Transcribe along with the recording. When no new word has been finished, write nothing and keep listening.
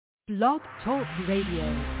Blog Talk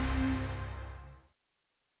Radio.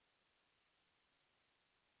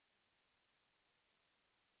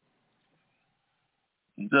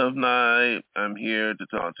 Dove Night, I'm here to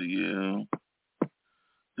talk to you.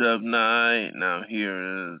 Dove Night, now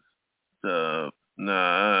here is Dove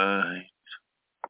Night.